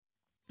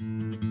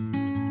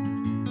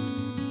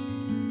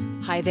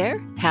Hi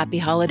there, happy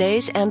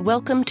holidays, and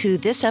welcome to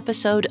this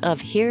episode of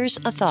Here's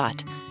a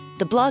Thought,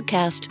 the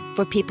blogcast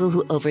for people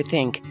who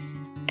overthink,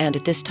 and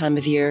at this time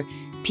of year,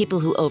 people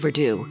who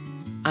overdo.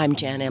 I'm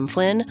Jan M.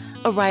 Flynn,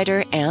 a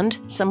writer and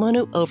someone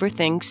who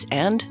overthinks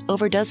and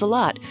overdoes a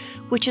lot,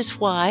 which is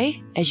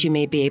why, as you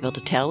may be able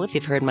to tell if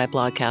you've heard my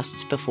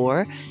blogcasts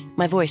before,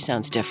 my voice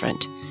sounds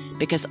different,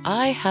 because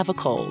I have a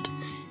cold,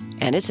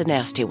 and it's a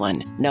nasty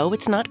one. No,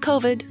 it's not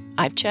COVID.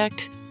 I've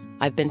checked.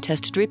 I've been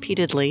tested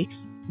repeatedly.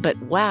 But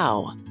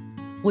wow,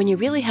 when you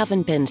really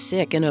haven't been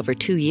sick in over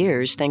 2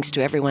 years, thanks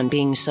to everyone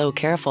being so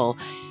careful,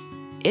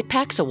 it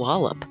packs a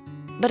wallop.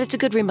 But it's a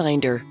good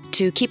reminder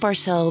to keep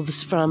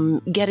ourselves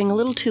from getting a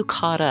little too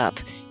caught up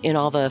in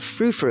all the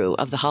frou-frou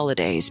of the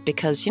holidays,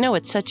 because,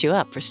 it sets you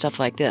up for stuff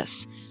like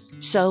this.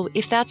 So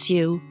if that's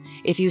you,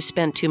 if you've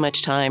spent too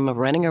much time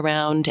running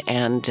around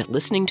and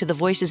listening to the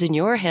voices in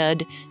your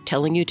head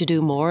telling you to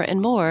do more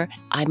and more,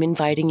 I'm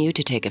inviting you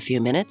to take a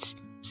few minutes,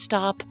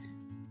 stop,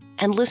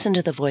 and listen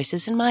to the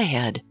voices in my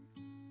head.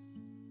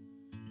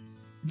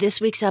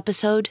 This week's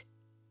episode,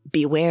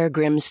 beware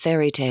Grimm's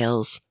fairy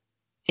tales,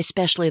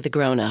 especially the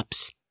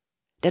grown-ups.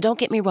 Now, don't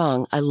get me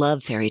wrong, I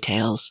love fairy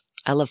tales.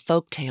 I love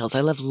folk tales.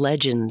 I love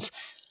legends.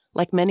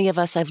 Like many of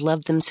us, I've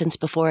loved them since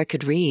before I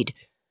could read.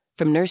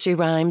 From nursery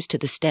rhymes to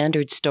the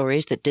standard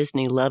stories that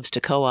Disney loves to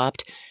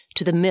co-opt,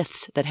 to the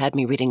myths that had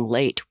me reading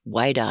late,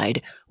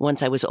 wide-eyed,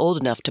 once I was old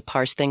enough to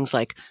parse things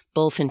like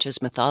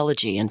Bulfinch's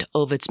mythology and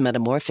Ovid's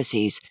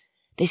metamorphoses,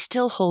 they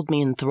still hold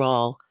me in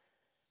thrall.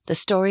 The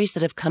stories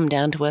that have come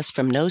down to us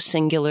from no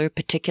singular,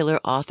 particular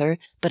author,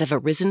 but have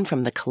arisen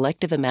from the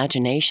collective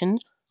imagination,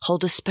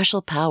 hold a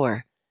special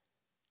power.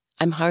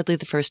 I'm hardly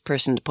the first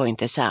person to point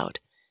this out.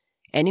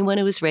 Anyone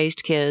who has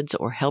raised kids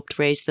or helped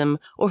raise them,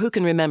 or who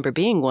can remember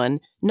being one,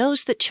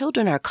 knows that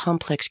children are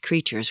complex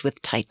creatures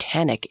with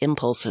titanic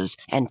impulses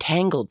and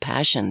tangled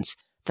passions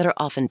that are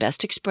often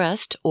best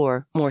expressed,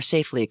 or more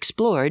safely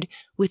explored,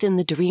 within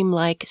the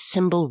dreamlike,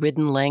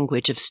 symbol-ridden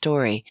language of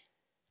story.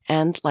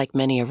 And, like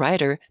many a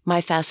writer, my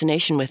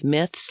fascination with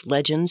myths,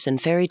 legends,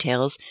 and fairy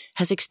tales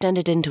has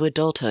extended into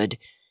adulthood.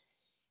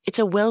 It's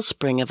a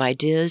wellspring of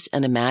ideas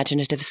and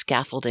imaginative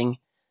scaffolding.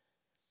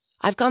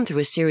 I've gone through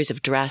a series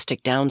of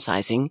drastic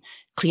downsizing,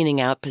 cleaning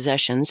out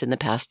possessions in the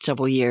past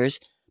several years,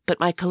 but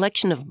my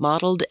collection of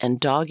mottled and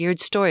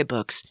dog-eared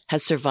storybooks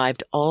has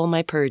survived all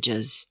my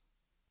purges.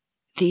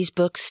 These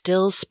books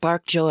still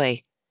spark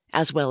joy,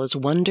 as well as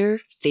wonder,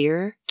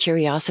 fear,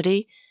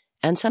 curiosity,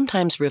 and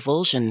sometimes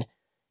revulsion,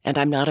 and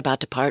I'm not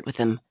about to part with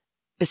them.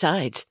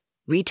 Besides,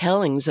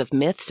 retellings of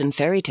myths and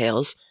fairy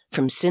tales,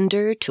 from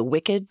Cinder to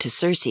Wicked to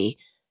Circe,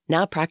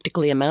 now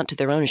practically amount to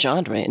their own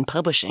genre in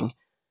publishing.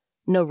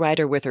 No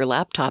writer with her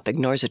laptop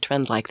ignores a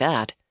trend like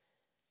that.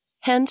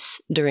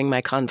 Hence, during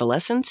my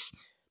convalescence,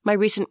 my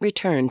recent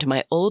return to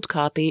my old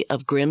copy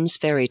of Grimm's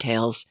Fairy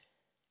Tales.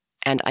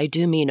 And I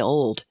do mean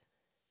old.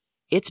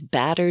 It's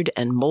battered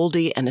and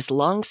moldy and has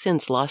long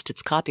since lost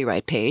its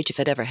copyright page, if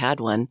it ever had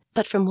one.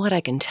 But from what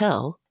I can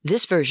tell,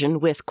 this version,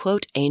 with,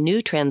 quote, a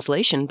new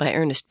translation by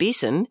Ernest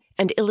Beeson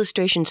and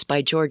illustrations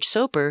by George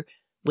Soper,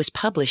 was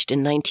published in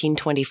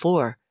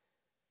 1924.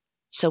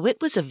 So it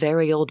was a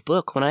very old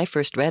book when I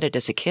first read it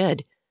as a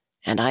kid,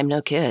 and I'm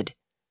no kid.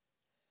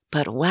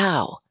 But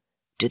wow,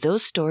 do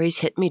those stories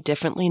hit me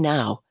differently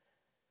now.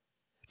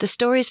 The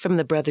stories from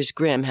the Brothers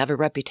Grimm have a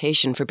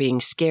reputation for being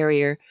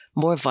scarier,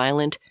 more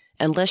violent,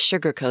 and less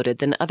sugar-coated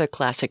than other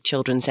classic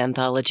children's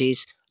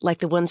anthologies, like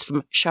the ones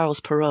from Charles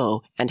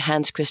Perrault and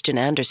Hans Christian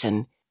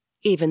Andersen,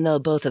 even though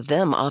both of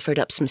them offered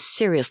up some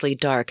seriously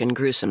dark and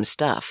gruesome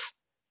stuff.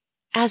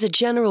 As a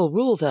general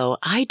rule, though,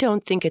 I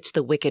don't think it's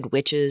the wicked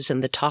witches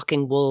and the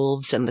talking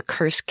wolves and the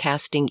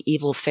curse-casting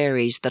evil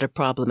fairies that are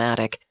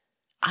problematic.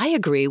 I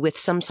agree with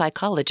some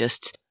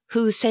psychologists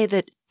who say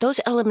that those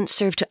elements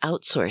serve to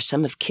outsource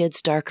some of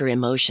kids' darker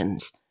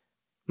emotions.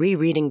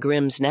 Rereading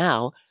Grimm's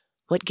now,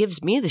 what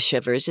gives me the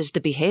shivers is the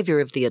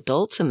behavior of the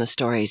adults in the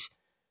stories,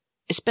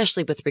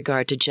 especially with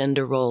regard to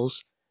gender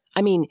roles.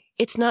 I mean,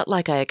 it's not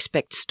like I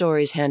expect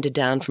stories handed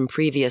down from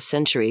previous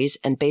centuries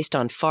and based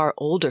on far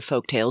older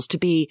folktales to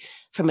be,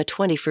 from a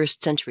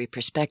 21st century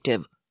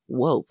perspective,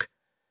 woke.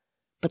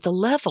 But the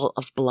level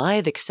of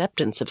blithe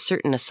acceptance of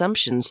certain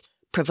assumptions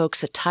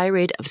provokes a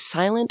tirade of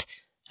silent,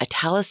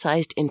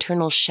 italicized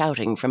internal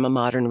shouting from a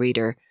modern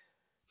reader.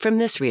 From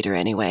this reader,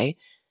 anyway.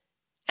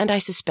 And I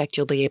suspect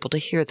you'll be able to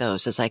hear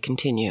those as I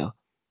continue.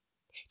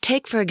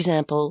 Take, for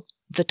example,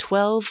 The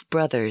 12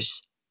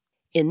 Brothers.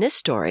 In this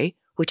story,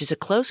 which is a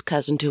close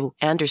cousin to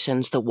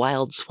Andersen's The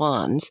Wild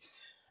Swans,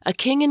 a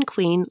king and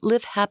queen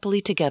live happily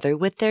together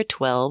with their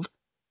 12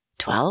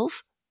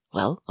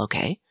 Well,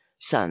 okay,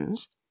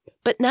 sons.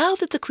 But now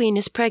that the queen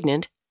is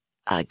pregnant,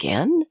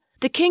 again,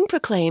 the king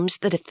proclaims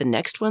that if the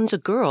next one's a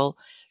girl,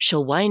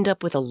 she'll wind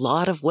up with a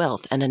lot of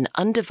wealth and an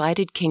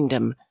undivided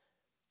kingdom,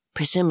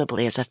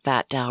 presumably as a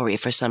fat dowry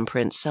for some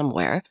prince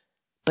somewhere,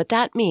 but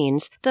that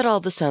means that all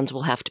the sons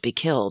will have to be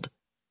killed.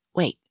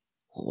 Wait,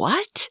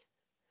 what?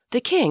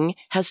 The king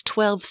has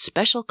 12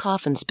 special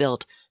coffins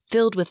built,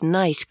 filled with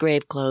nice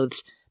grave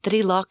clothes, that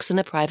he locks in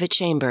a private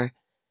chamber,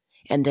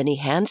 and then he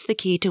hands the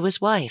key to his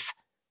wife.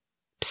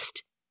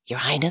 "Psst, Your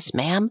Highness,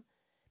 ma'am,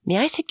 may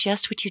I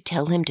suggest what you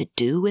tell him to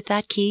do with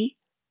that key?"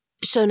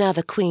 So now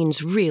the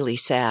queen's really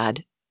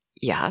sad.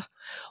 Yeah,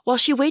 while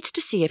she waits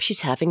to see if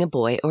she's having a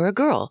boy or a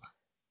girl.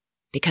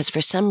 Because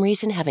for some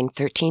reason having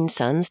 13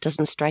 sons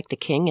doesn't strike the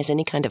king as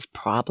any kind of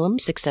problem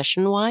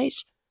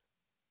succession-wise.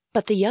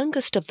 But the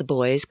youngest of the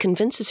boys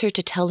convinces her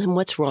to tell him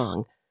what's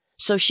wrong,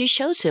 so she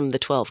shows him the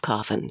 12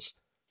 coffins.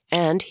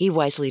 And he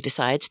wisely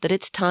decides that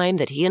it's time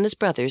that he and his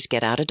brothers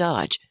get out of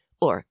Dodge,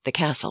 or the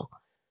castle.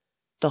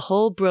 The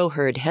whole bro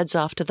herd heads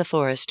off to the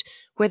forest,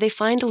 where they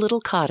find a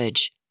little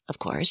cottage, of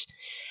course,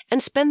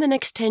 and spend the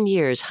next 10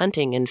 years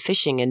hunting and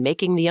fishing and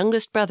making the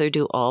youngest brother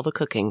do all the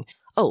cooking.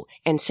 Oh,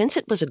 and since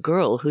it was a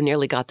girl who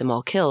nearly got them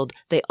all killed,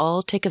 they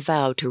all take a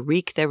vow to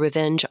wreak their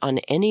revenge on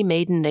any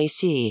maiden they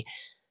see.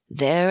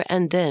 There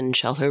and then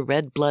shall her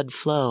red blood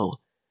flow.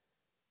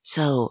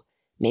 So,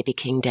 maybe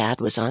King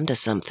Dad was onto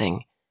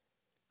something.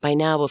 By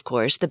now, of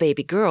course, the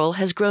baby girl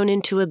has grown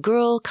into a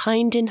girl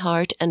kind in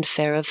heart and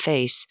fair of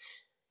face.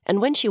 And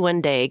when she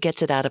one day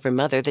gets it out of her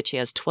mother that she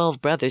has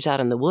 12 brothers out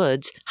in the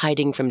woods,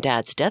 hiding from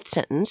Dad's death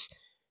sentence,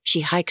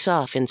 she hikes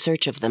off in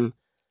search of them.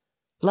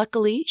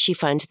 Luckily, she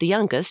finds the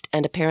youngest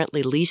and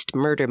apparently least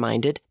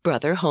murder-minded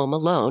brother home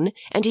alone,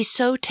 and he's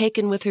so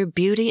taken with her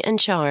beauty and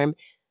charm,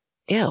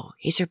 ew,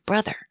 he's her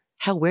brother,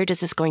 how weird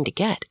is this going to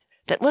get,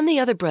 that when the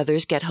other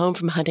brothers get home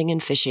from hunting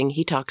and fishing,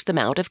 he talks them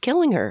out of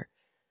killing her.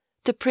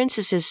 The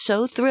princess is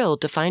so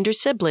thrilled to find her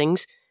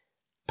siblings,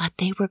 but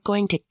they were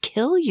going to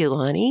kill you,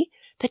 honey,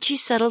 that she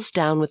settles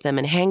down with them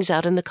and hangs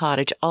out in the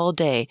cottage all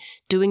day,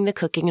 doing the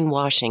cooking and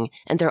washing,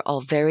 and they're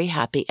all very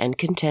happy and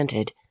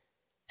contented.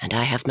 And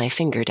I have my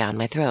finger down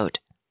my throat.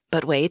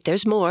 But wait,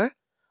 there's more.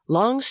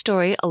 Long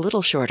story, a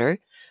little shorter.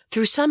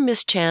 Through some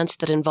mischance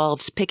that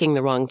involves picking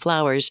the wrong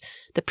flowers,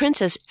 the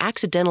princess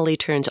accidentally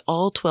turns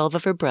all 12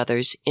 of her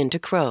brothers into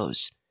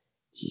crows.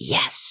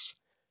 Yes!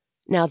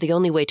 Now the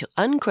only way to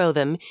uncrow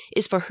them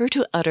is for her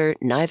to utter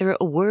neither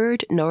a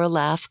word nor a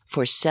laugh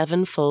for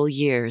 7 full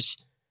years.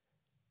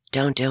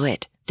 Don't do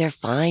it. They're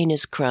fine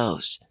as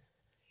crows.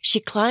 She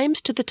climbs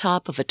to the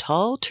top of a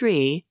tall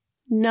tree,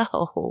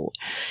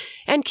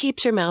 and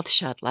keeps her mouth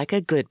shut like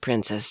a good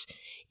princess,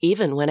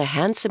 even when a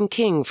handsome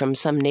king from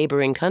some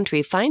neighboring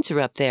country finds her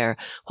up there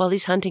while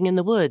he's hunting in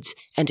the woods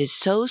and is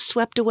so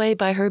swept away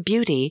by her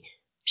beauty,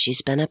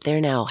 she's been up there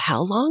now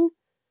how long?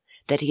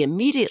 That he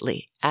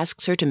immediately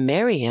asks her to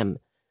marry him.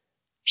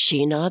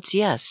 She nods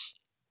yes.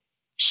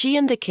 She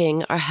and the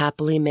king are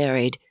happily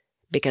married,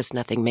 because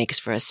nothing makes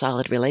for a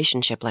solid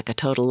relationship like a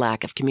total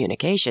lack of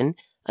communication,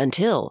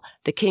 until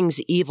the king's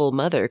evil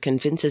mother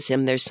convinces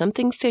him there's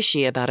something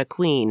fishy about a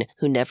queen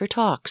who never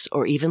talks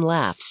or even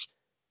laughs.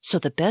 So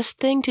the best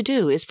thing to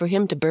do is for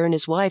him to burn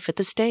his wife at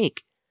the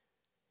stake.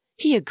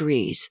 He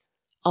agrees,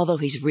 although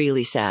he's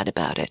really sad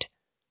about it.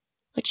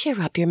 But cheer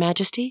up, Your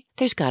Majesty.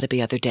 There's got to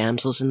be other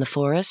damsels in the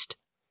forest.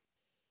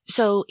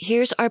 So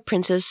here's our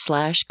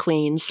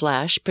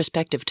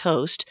princess/queen/prospective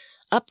toast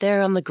up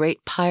there on the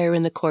great pyre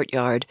in the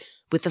courtyard,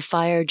 with the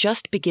fire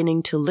just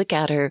beginning to lick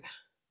at her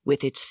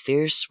with its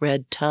fierce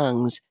red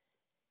tongues.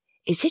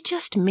 Is it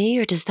just me,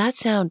 or does that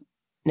sound...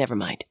 Never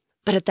mind.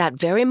 But at that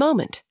very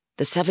moment,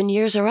 the 7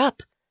 years are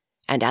up,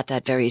 and at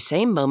that very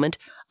same moment,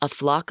 a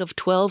flock of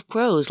 12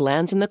 crows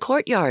lands in the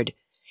courtyard,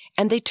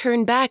 and they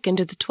turn back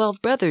into the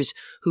 12 brothers,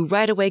 who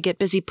right away get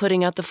busy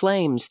putting out the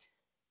flames.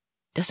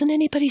 Doesn't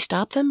anybody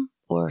stop them,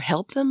 or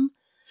help them?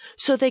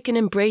 So they can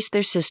embrace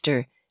their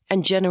sister,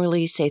 and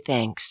generally say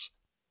thanks.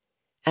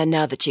 And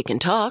now that she can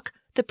talk,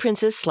 the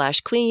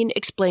princess/queen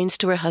explains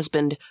to her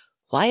husband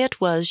why it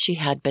was she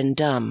had been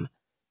dumb.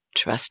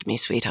 Trust me,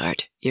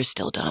 sweetheart, you're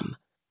still dumb.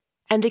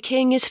 And the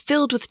king is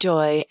filled with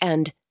joy,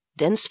 and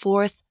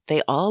thenceforth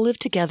they all live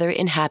together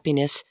in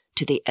happiness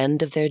to the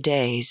end of their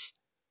days.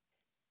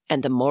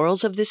 And the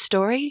morals of this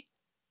story?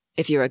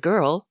 If you're a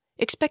girl,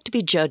 expect to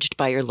be judged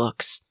by your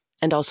looks,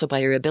 and also by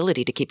your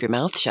ability to keep your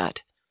mouth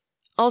shut.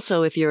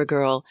 Also, if you're a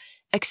girl,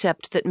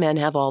 accept that men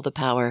have all the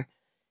power.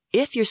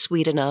 If you're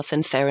sweet enough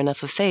and fair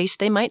enough of face,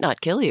 they might not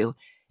kill you,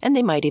 and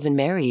they might even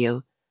marry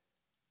you.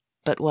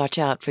 But watch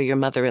out for your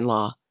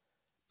mother-in-law.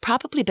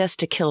 Probably best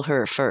to kill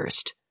her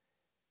first.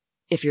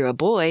 If you're a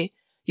boy,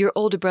 your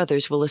older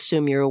brothers will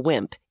assume you're a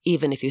wimp,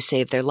 even if you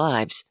save their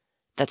lives.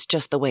 That's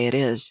just the way it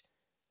is.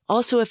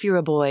 Also, if you're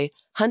a boy,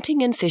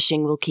 hunting and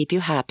fishing will keep you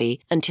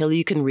happy until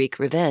you can wreak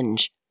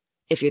revenge.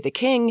 If you're the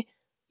king,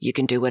 you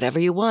can do whatever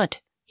you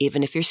want,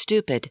 even if you're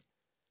stupid.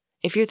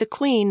 If you're the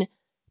queen,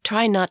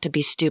 try not to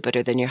be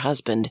stupider than your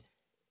husband,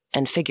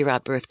 and figure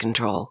out birth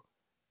control.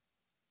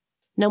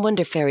 No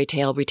wonder fairy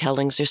tale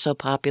retellings are so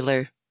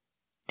popular.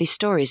 These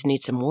stories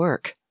need some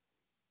work.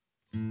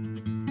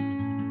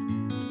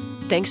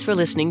 Thanks for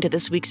listening to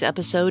this week's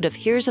episode of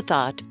Here's a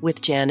Thought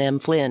with Jan M.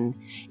 Flynn.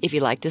 If you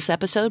like this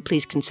episode,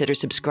 please consider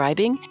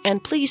subscribing,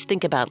 and please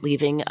think about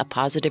leaving a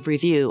positive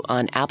review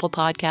on Apple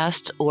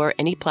Podcasts or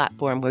any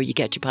platform where you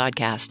get your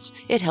podcasts.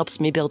 It helps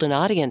me build an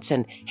audience,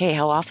 and hey,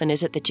 how often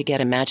is it that you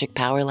get a magic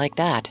power like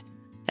that?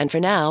 And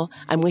for now,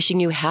 I'm wishing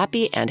you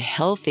happy and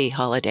healthy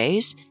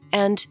holidays,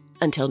 and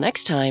Until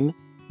next time,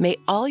 may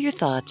all your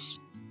thoughts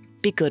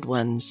be good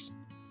ones.